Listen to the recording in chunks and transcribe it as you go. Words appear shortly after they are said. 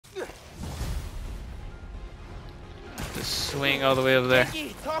Just swing all the way over there.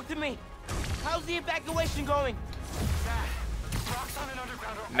 Yankee, talk to me. How's the evacuation going?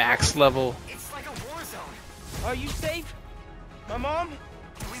 Max level. It's like a war zone. Are you safe? My mom?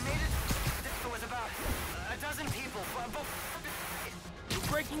 We made it. There was about a dozen people. You're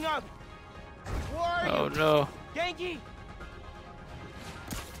breaking up. Where are you? Oh no. Yankee!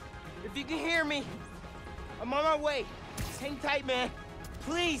 If you can hear me, I'm on my way. Just hang tight, man.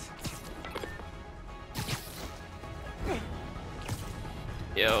 Please.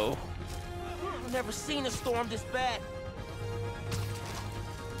 Yo. I've never seen a storm this bad.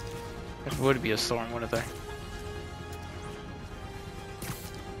 It would be a storm, wouldn't there?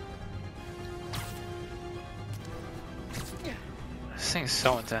 This thing's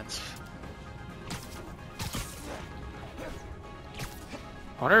so intense.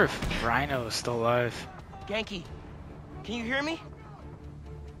 I wonder if Rhino is still alive. Yankee, can you hear me?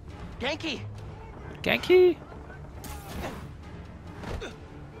 Yankee! Genki?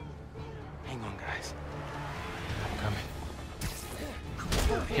 Hang on, guys. I'm coming.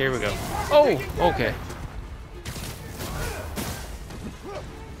 Here we go. Oh, okay.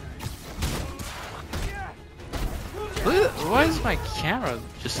 Why is my camera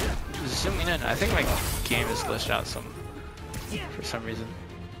just zooming in? I think my game is glitched out for some reason.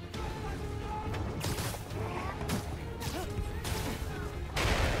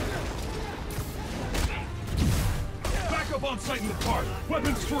 Back up on site in the park.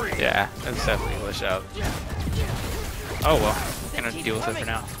 Weapons free. Yeah, it's definitely glitched out. Oh well, I'm gonna deal with it for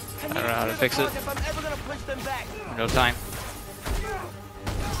now. I don't know how to fix it. If I'm ever gonna push them back. No time.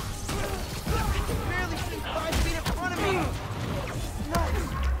 I can barely see 5 feet in front of me.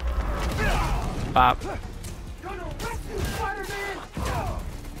 Pop.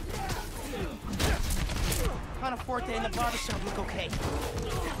 Forte and the barbershop look okay,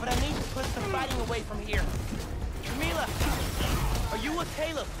 but I need to push the fighting away from here. Camila, are you with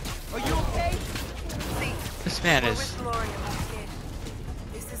Caleb? Are you okay? This man is.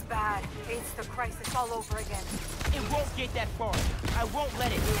 This is bad. It's the crisis all over again. It won't get that far. I won't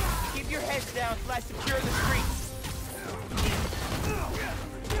let it. Keep your heads down till I secure the streets.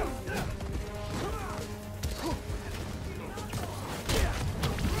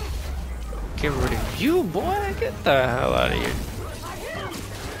 Get rid of you, boy. Get the hell out of here.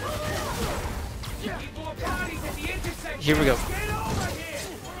 Here we go.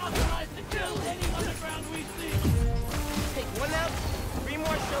 Take one out, 3 more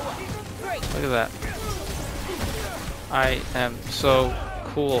show up. Great. Look at that. I am so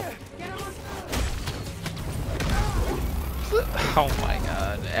cool. Oh my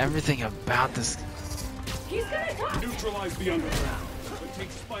god. Everything about this. Neutralize the underground. But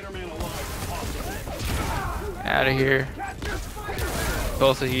take Spider-Man alive. Out of here.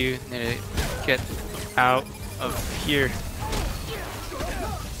 Both of you need to get out of here.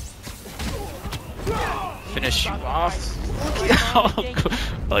 Finish you off. Look at how cool.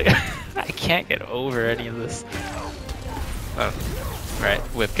 Like, I can't get over any of this. Oh, right,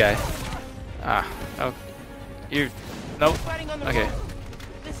 whip guy. Ah, oh, you. Nope. Okay.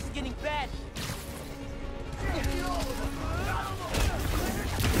 This is getting bad.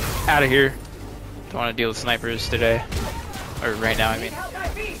 Out of here. Don't want to deal with snipers today. Or right now, I mean.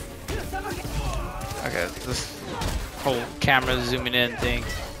 Okay, this whole camera zooming in thing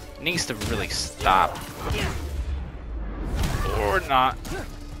needs to really stop. Or not.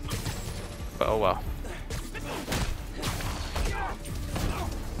 But oh well.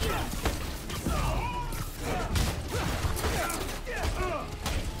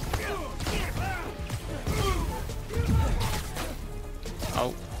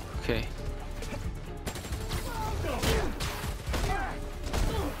 Oh, okay.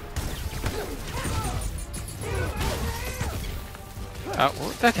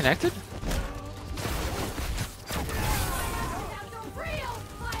 Was that connected?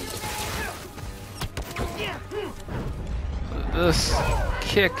 This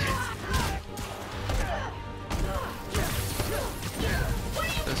kick.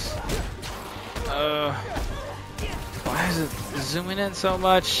 This. Why is it zooming in so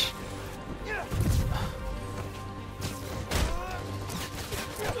much?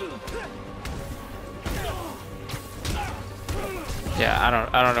 Yeah,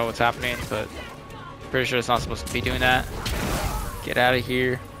 I don't know what's happening, but pretty sure it's not supposed to be doing that. Get out of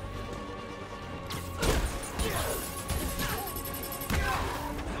here.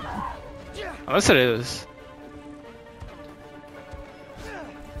 Unless it is.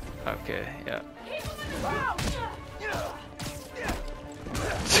 Okay, yeah.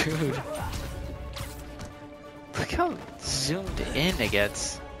 Dude. Look how zoomed in it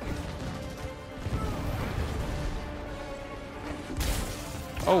gets.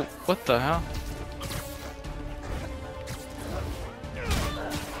 Oh, what the hell?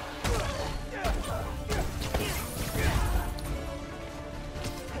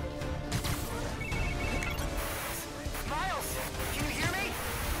 Miles, can you hear me?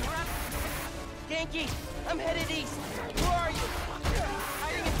 Genki, I'm headed east. Where are you?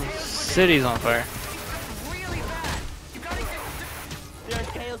 Hiding in Taylor's City's on fire. really bad. You gotta get. They're in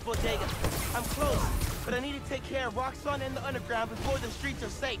Taylor's bodega. I'm close, but I need to take care of Roxxon and the underground before the streets are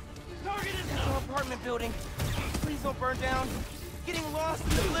safe. Target is our apartment building. Please don't burn down. Getting lost in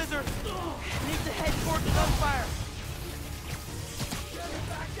the blizzard. Need to head toward the gunfire.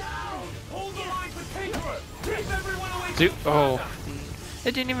 Hold the line for Tinkerer! Keep everyone away Dude, oh.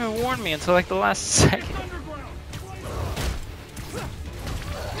 It didn't even warn me until like the last second. underground!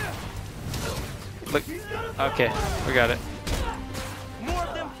 Look. Okay, we got it. More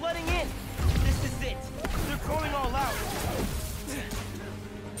of them flooding in. This is it. They're going all out.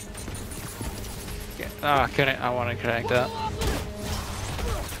 Okay. Oh, I couldn't. I want to connect that.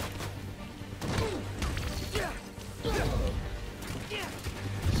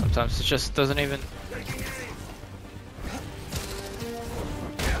 Sometimes it just doesn't even.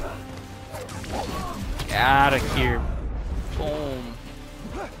 Get out of here. Boom.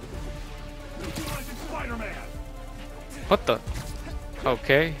 Utilizing Spider-Man! What the?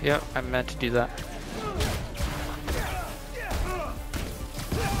 Okay, yep, I meant to do that.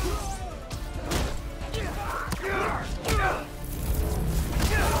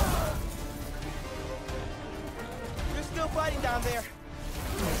 They're still fighting down there.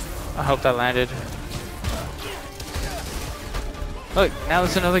 I hope that landed. Look, now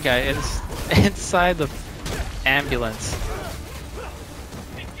there's another guy inside the ambulance.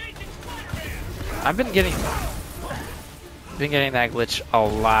 I've been getting that glitch a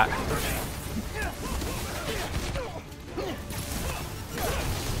lot.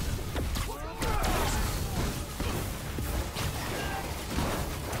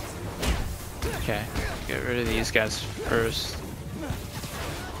 Okay, get rid of these guys first.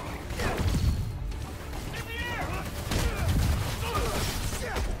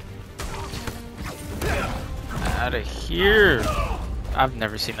 Out of here! I've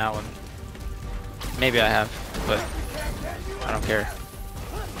never seen that one. Maybe I have, but I don't care.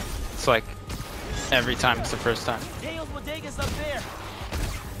 It's like every time it's the first time. Tails bodega's up there.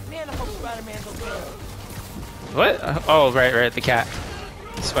 Man, I hope Spider-Man's okay. What? Oh, right, the cat.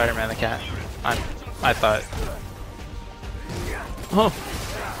 Spider-Man the cat. I thought. Oh.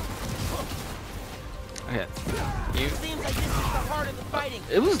 Okay. You. Seems like this is the heart of the fighting.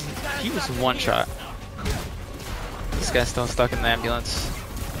 He was one shot. This guy's still stuck in the ambulance.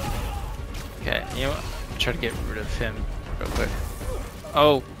 Okay, you know what? Try to get rid of him real quick.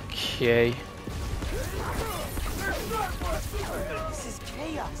 Okay. This is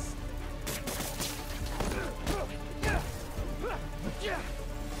chaos.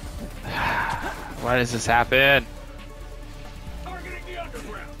 Why does this happen? Targeting the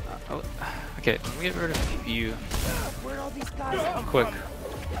underground! Okay, let me get rid of you. Where'd all these guys come Quick. from?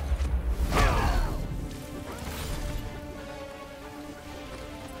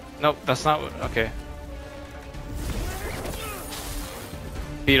 Nope, that's not what. Okay.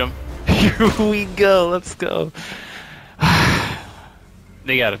 Beat him. Here we go. Let's go.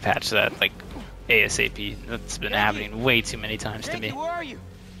 They gotta patch that like ASAP. That's been happening way too many times to Thank me. you, where are you?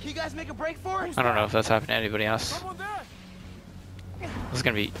 Can you guys make a break for us? I don't know if that's happened to anybody else. Someone there. This is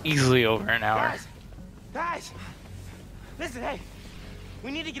gonna be easily over an hour. Guys, listen, hey, we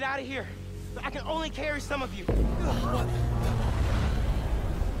need to get out of here. I can only carry some of you.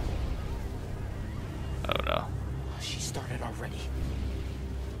 Oh no. She started already.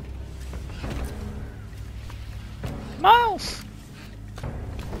 Miles!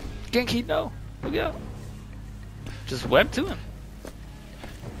 Genki, no. Look out. Just web to him.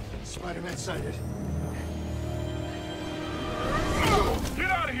 Spider-Man sighted. Get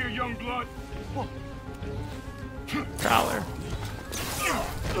out of here, young blood! Prowler.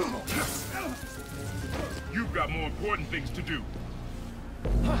 You've got more important things to do.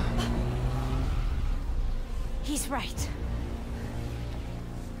 He's right.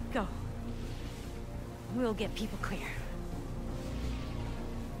 Go. We'll get people clear.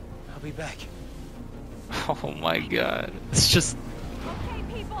 I'll be back. Oh my god. It's just. Okay,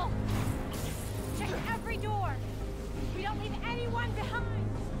 people. Check every door. We don't leave anyone behind.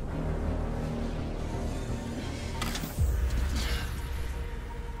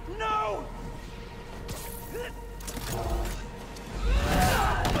 No!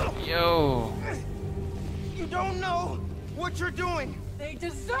 Yo. You don't know what you're doing. They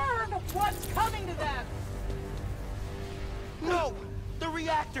deserve what's coming to them. No, the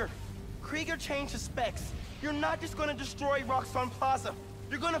reactor. Krieger changed his specs. You're not just gonna destroy Roxxon Plaza.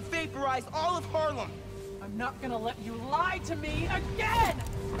 You're gonna vaporize all of Harlem. I'm not gonna let you lie to me again!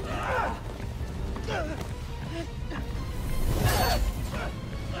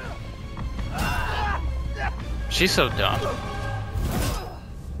 She's so dumb.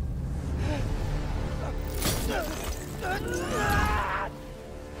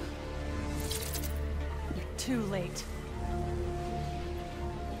 You're too late.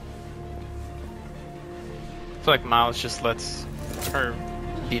 I feel like Miles just lets her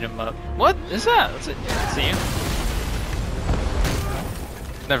beat him up. What is that? That's it. See you.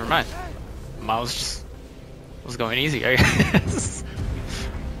 Never mind. Miles just was going easy, I guess.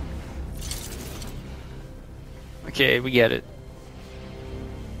 Okay, we get it.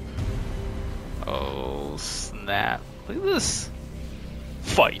 Oh snap! Look at this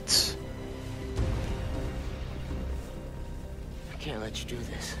fight. I can't let you do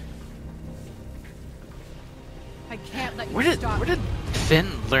this. I can't let you Where stop. did Finn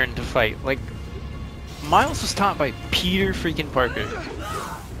learn to fight? Like, Miles was taught by Peter freaking Parker.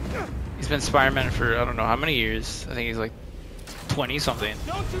 He's been Spider-Man for I don't know how many years. I think he's like 20 something.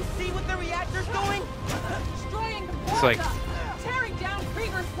 Don't you see what the reactor's doing? Destroying the It's like, plaza, tearing down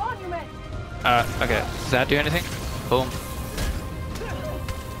Krieger's monument. okay. Does that do anything? Boom.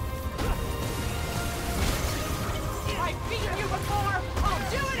 I've beaten you before.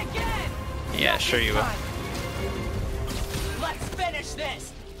 I'll do it again. Yeah, sure you will. Let's finish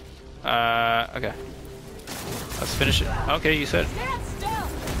this. Okay. Let's finish it. Okay, you said. Stand still.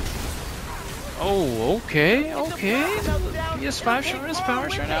 Oh, okay, okay. PS5 showing his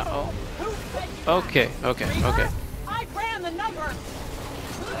powers right now. Oh. Okay, okay, okay. I ran the numbers.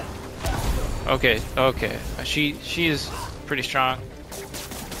 Okay, okay. She is pretty strong.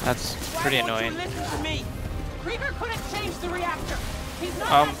 That's pretty annoying. Listen to me. Krieger couldn't change the reactor. He's not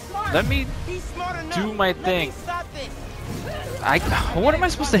that smart. Let me He's smart enough. do my Let me thing. stop this. What am I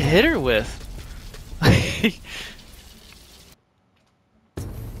supposed to hit her with?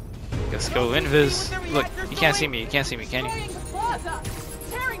 Let's go invis. Look, you can't see me. You can't see me, can you? Destroying the plaza,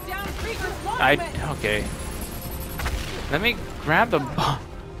 tearing down Krieger's monument. Okay. Let me grab the bomb.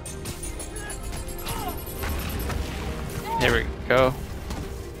 Here we go.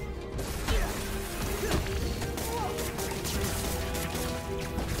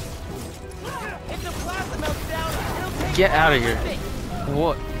 If the plaza melts down, it'll take Get out of all here. it.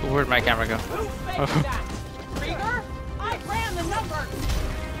 What? Where'd my camera go? Who faked that? Krieger, I ran the numbers.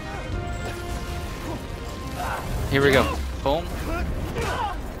 Here we go. Boom.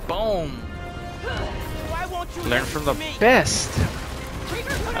 Boom. Why won't you Learn listen from to the me? best. Krieger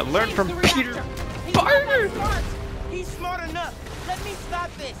couldn't I learned change from the Peter reactor. He's not that Parker. smart. He's smart enough. Let me stop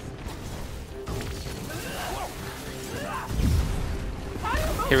this. How do you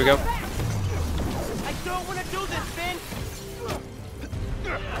move Here we go. so fast? I don't want to do this, Finn.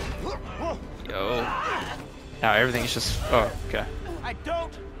 Yo. Now everything's just. Oh, okay. I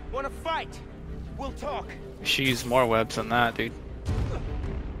don't want to fight. We'll talk She used more webs than that, dude.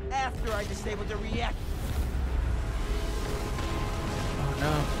 after I disable the reactor. Oh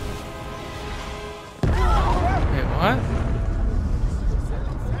no. Wait, what?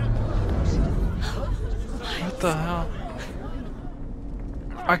 What the hell?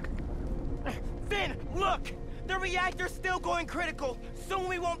 Finn, look! The reactor's still going critical. Soon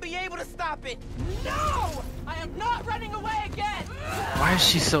we won't be able to stop it. No! I am not running away again! Why is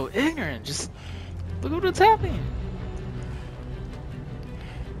she so ignorant? Just look at what's happening.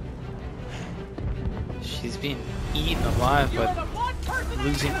 She's being eaten alive, You're but the one person I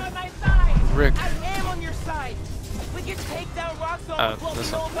losing need on my side! Rick. I am on your side. We can take down Roxxon with what we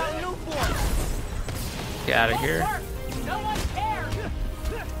this know one. about Newform. Get out of Won't here. work. No one cares!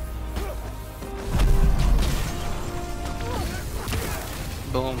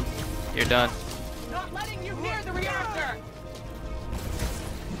 Boom. You're done. Not letting you near the reactor!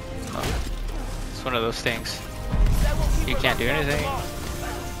 Oh. It's one of those things. That won't keep You her can't do Roxxon anything. long.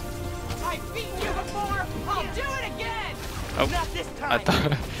 I've beaten you before! I'll do it again! Oh, Not this I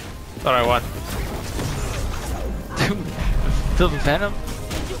time. thought I won. Dude, the Venom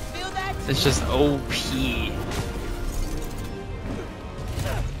Did you feel that? is just OP.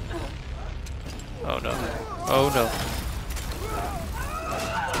 Oh no. Oh no.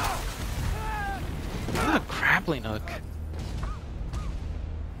 Look at the grappling hook.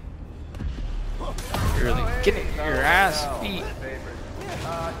 You're really getting your ass beat.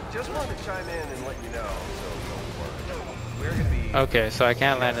 Just wanted to chime in and let you know, so don't worry. We're gonna be Okay, so I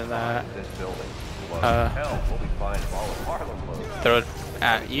can't land in that. this building. Well, Uh, hell, we'll be fine if all of Harlem closes. Throw it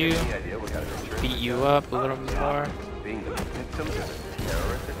at you, The idea we gotta go through. beat you up a little bit more. Being the victims of it.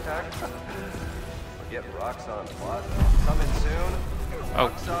 terrorist attack? Forget Roxxon Plaza. Coming soon. Oh,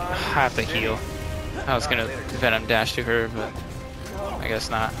 Roxxon have to City. heal. I was gonna Venom Dash to her, but I guess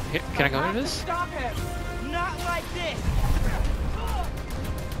not. Here, can I go into this? Stop him! Not like this!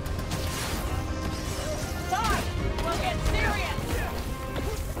 Fine! We'll get serious!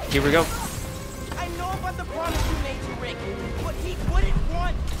 Here we go. I know about the promise you made to Rick, but he wouldn't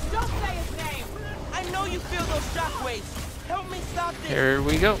want... Don't say his name! I know you feel those shockwaves. Help me stop this. Here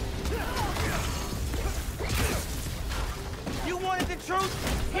we go. You wanted the truth?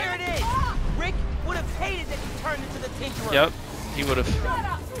 Here it is. Rick would have hated that you turned into the Tinkerer. Yep, he would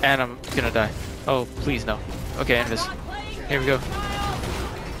have. And I'm gonna die. Oh, please no. Okay, end this. Here we go.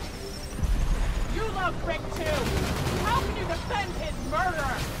 You love Rick too! How can you defend his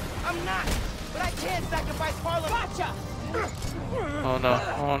murderer? I'm not, but I can't sacrifice Harlem. Gotcha! Oh no,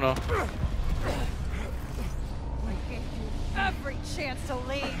 oh no. I gave you every chance to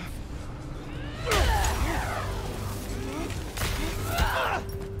leave.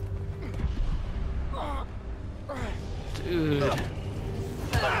 Dude.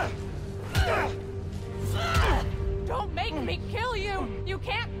 Don't make me kill you! You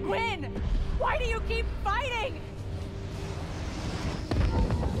can't win! Why do you keep fighting?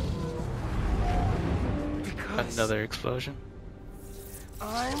 Another explosion.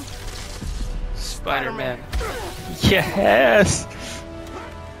 I'm Spider-Man. Yes!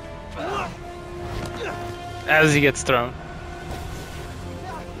 As he gets thrown.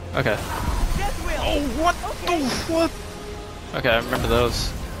 Okay. Death Wheel. Oh, what the what? Okay, I remember those.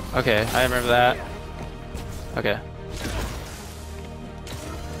 Okay, I remember that. Okay.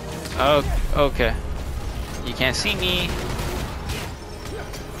 Oh, okay. You can't see me.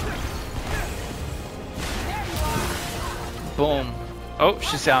 Boom. Oh,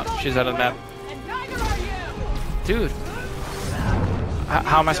 she's out. She's out of the map. And neither are you! Dude.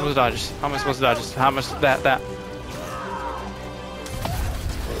 How am I supposed to dodge this? How am I supposed to dodge this? How much that?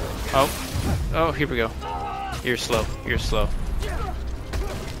 Oh. Oh, here we go. You're slow. You're slow.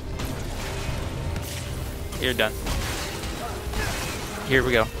 You're done. Here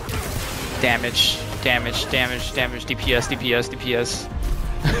we go. Damage. Damage. Damage. Damage. DPS. DPS. DPS.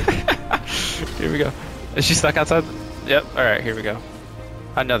 Here we go. Is she stuck outside? Yep. Alright, here we go.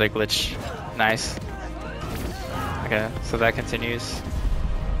 Another glitch. Nice. Okay, so that continues.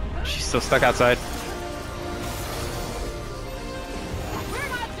 She's still stuck outside.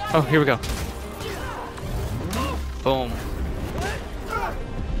 Oh, here we go. Boom.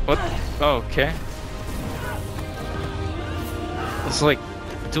 What? Oh, okay. It's like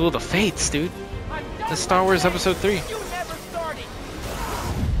Duel of the Fates, dude. It's Star Wars Episode 3. You never started.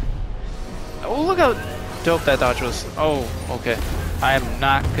 Oh, look how dope that dodge was. Oh, okay. I am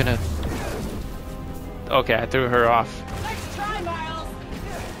not gonna... Okay, I threw her off. Nice try, Miles!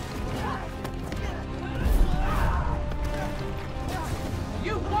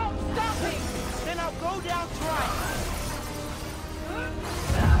 You won't stop me! Then I'll go down trying.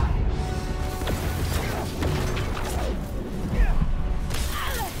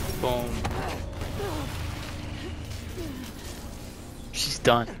 Boom. She's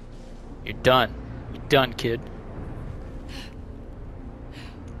done. You're done. You're done, kid.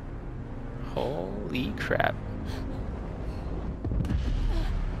 Holy crap.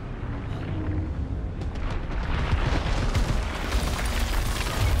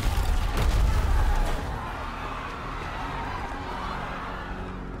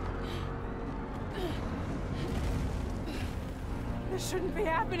 This shouldn't be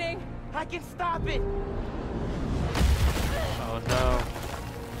happening! I can stop it. Oh no.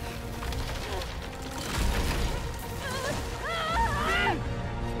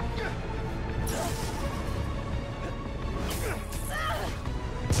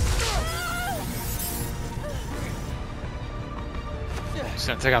 Just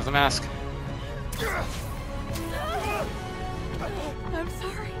gonna take off the mask. I'm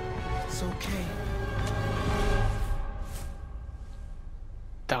sorry. It's okay.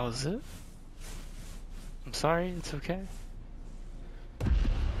 That was it? I'm sorry, it's okay.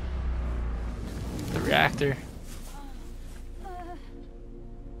 The reactor.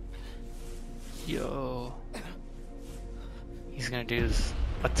 Yo. He's gonna do his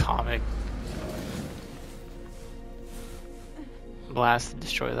atomic blast to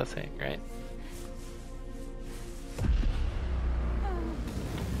destroy that thing, right?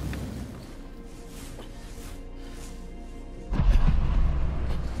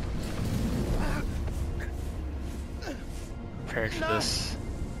 Prepared for this.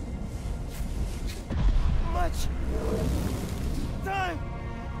 Much time.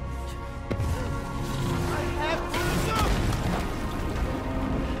 I have to go.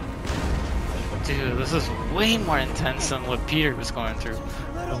 Dude, this is way more intense than what Peter was going through.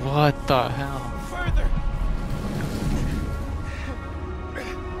 What the hell? Further.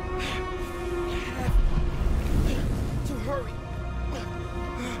 To hurry.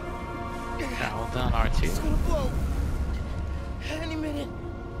 Yeah, hold down R2. It's gonna blow. Any minute.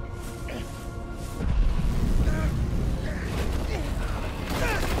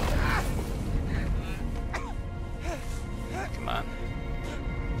 Come on.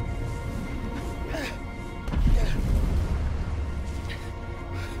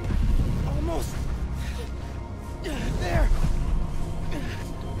 Almost. There.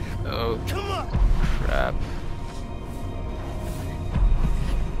 Oh, Come on. crap.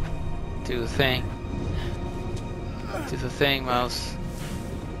 Do the thing. Do the thing, mouse.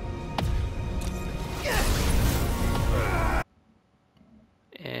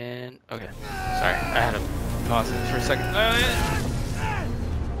 And okay. Sorry, I had to pause it for a second.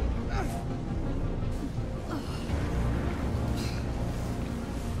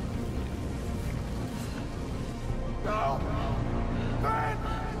 No. Ben,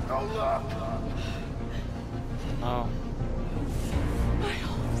 don't look. No.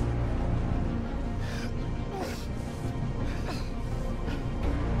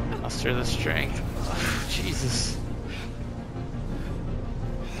 Muster the strength. Oh, Jesus.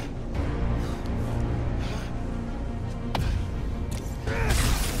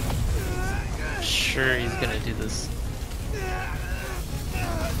 Sure, he's gonna do this.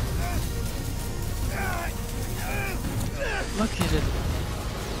 Look at it.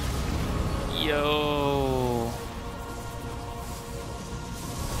 Yo.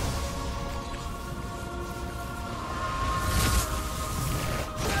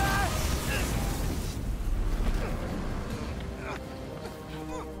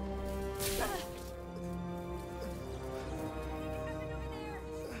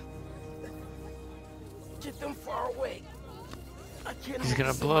 Get them far away. I can't He's hold gonna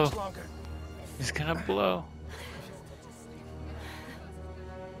this so blow. much longer. He's gonna blow.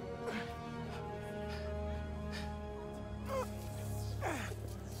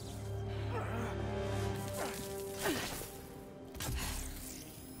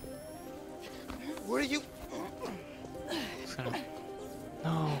 What are you? He's gonna.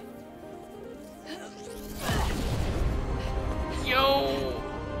 No. Yo.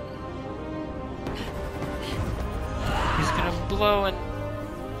 He's gonna blow and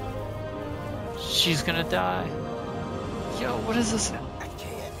she's gonna die. Yo, what is this? I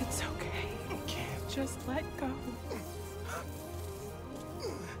can't. It's okay. I can't. Just let go.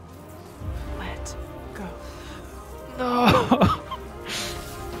 Let go. No.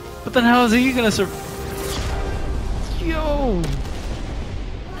 But then how is he gonna survive? Yo.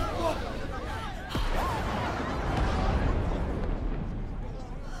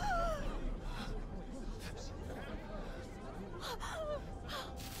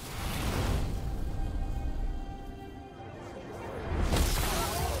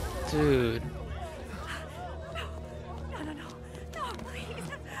 Dude. No, please.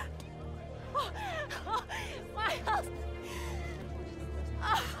 Oh, Miles.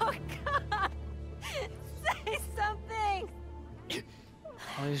 Oh, God. Say something.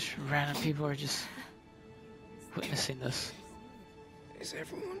 All these random people are just witnessing this. Is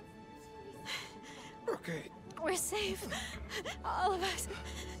everyone okay? We're safe. All of us.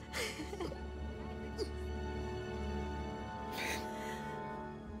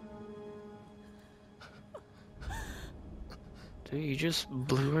 Dude, you just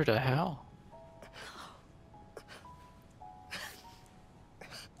blew her to hell.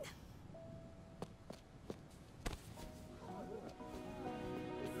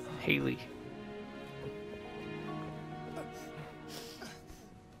 Haley.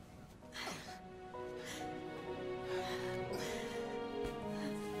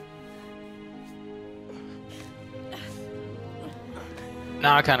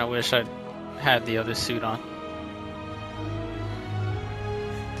 Now I kind of wish I had the other suit on.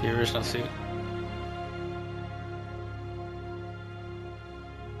 The original suit.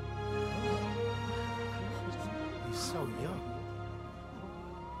 He's so young.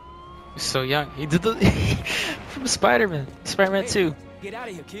 He's so young. He did the from Spider-Man. Spider-Man 2. Get out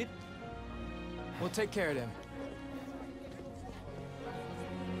of here, kid. We'll take care of them.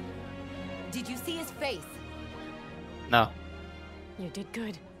 Did you see his face? No. You did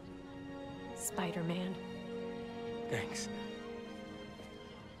good, Spider-Man. Thanks.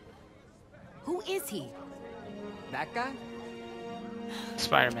 Who is he? That guy?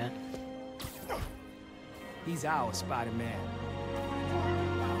 Spider-Man. He's our Spider-Man.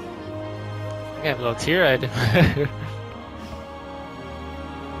 I got a little tear-eyed.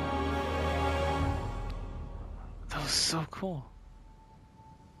 cool.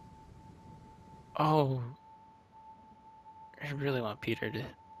 Oh, I really want Peter to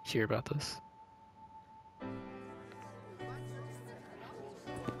hear about this.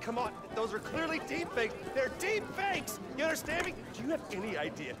 Come on, those are clearly deepfakes. They're deepfakes. You understand me? Do you have any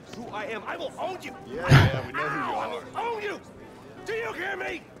idea who I am? I will own you. Yeah, we know who you are. I will own you. Do you hear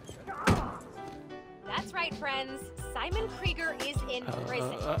me? That's right, friends. Simon Krieger is in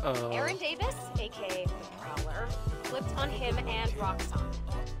prison. Aaron Davis, aka the Prowler, flipped on him and Roxxon.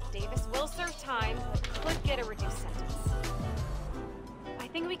 Davis will serve time, but could get a reduced sentence. I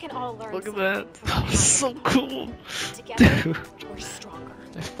think we can all learn. Look at that. That's so cool. Together, Dude. we're stronger.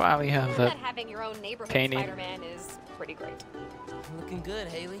 I finally have And that having your own neighborhood painting. Spider-Man is pretty great. Looking good,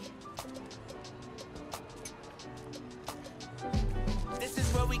 Haley. This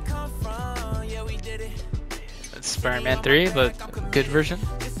is where we come from. Yeah, we did it. It's Spider-Man 3, but good version.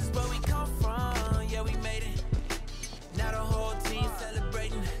 This is where we come from. Yeah, we made it. Now the whole team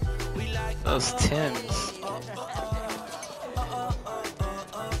celebrating. We like Those Tims.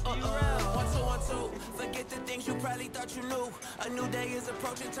 Forget the things you probably thought you knew. A new day is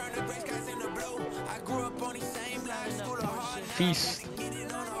approaching, turn the gray skies into blue. I grew up on these same blocks, school of hard Feast. get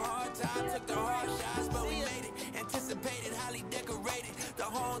it on a hard time, took the hard shots, but we made it. Anticipated, highly decorated. The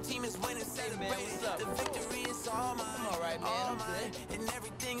whole team is winning, celebrated. The victory is all mine. I'm alright, man. I'm good. And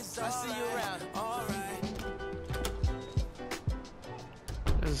everything is all right. I'll see you around. Alright.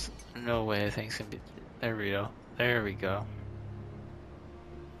 There's no way things can be. There we go. There we go.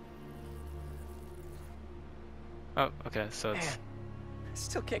 Oh, okay, so it's. Man, I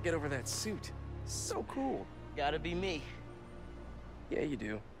still can't get over that suit. So cool. Gotta be me. Yeah, you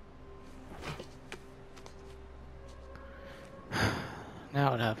do.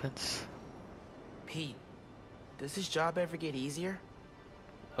 Now what happens? Pete, does this job ever get easier?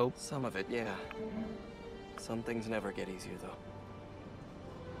 Oh. Some of it, yeah. Some things never get easier, though.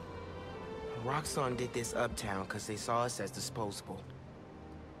 Roxxon did this uptown because they saw us as disposable.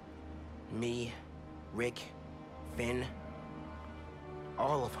 Me, Rick, Finn,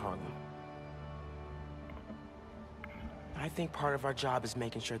 all of Harlem. I think part of our job is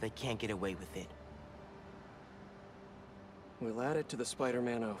making sure they can't get away with it. We'll add it to the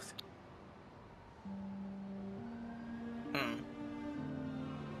Spider-Man oath. Dude,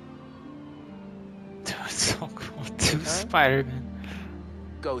 it's so cool. Two Spider-Man.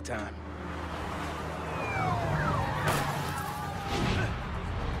 Go time.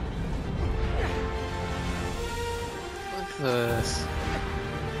 Look at this.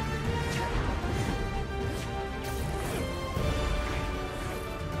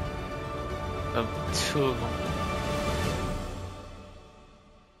 Two of them.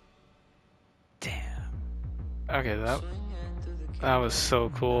 Damn. Okay, that was so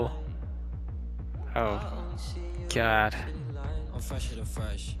cool. Oh god.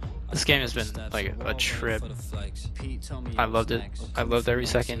 This game has been like a trip. I loved it. I loved every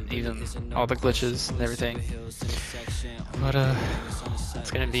second, even all the glitches and everything. But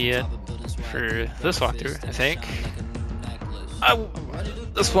that's gonna be it for this walkthrough, I think.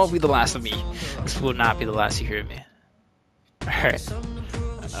 This won't be the last of me. This will not be the last you hear of me. Alright.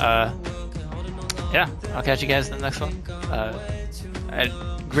 Yeah, I'll catch you guys in the next one. I'd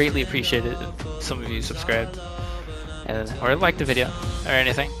greatly appreciate it if some of you subscribed or liked the video or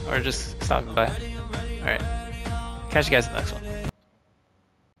anything, or just stopping by. Alright. Catch you guys in the next one.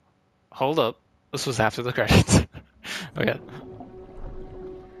 Hold up. This was after the credits. Okay.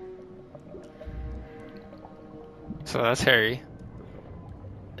 So that's Harry.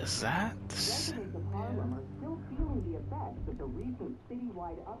 Is that? Residents of Harlem are still feeling the effects of the recent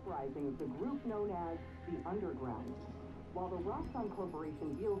citywide uprising of the group known as the Underground. While the Roxxon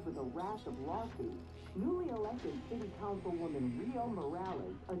Corporation deals with a rash of lawsuits, newly elected City Councilwoman Rio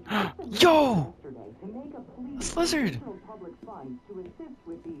Morales announced Yo! yesterday to make a plea This for lizard! additional public funds to assist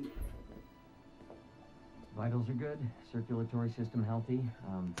with the Vitals are good, circulatory system healthy.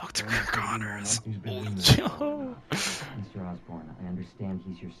 Dr. very much Kirk ready to Connors. know enough. Yo! Mr. Osborn, I understand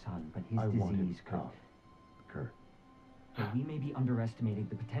he's your son, but his disease could. Kurt. So we may be underestimating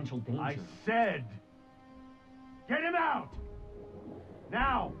the potential danger. I said, get him out!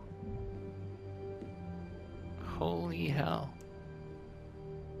 Now! Holy hell.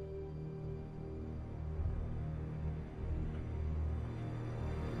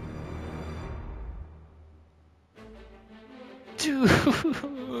 Dude.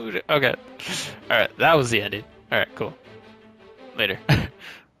 Okay. Alright, that was the ending. Alright, cool. Later.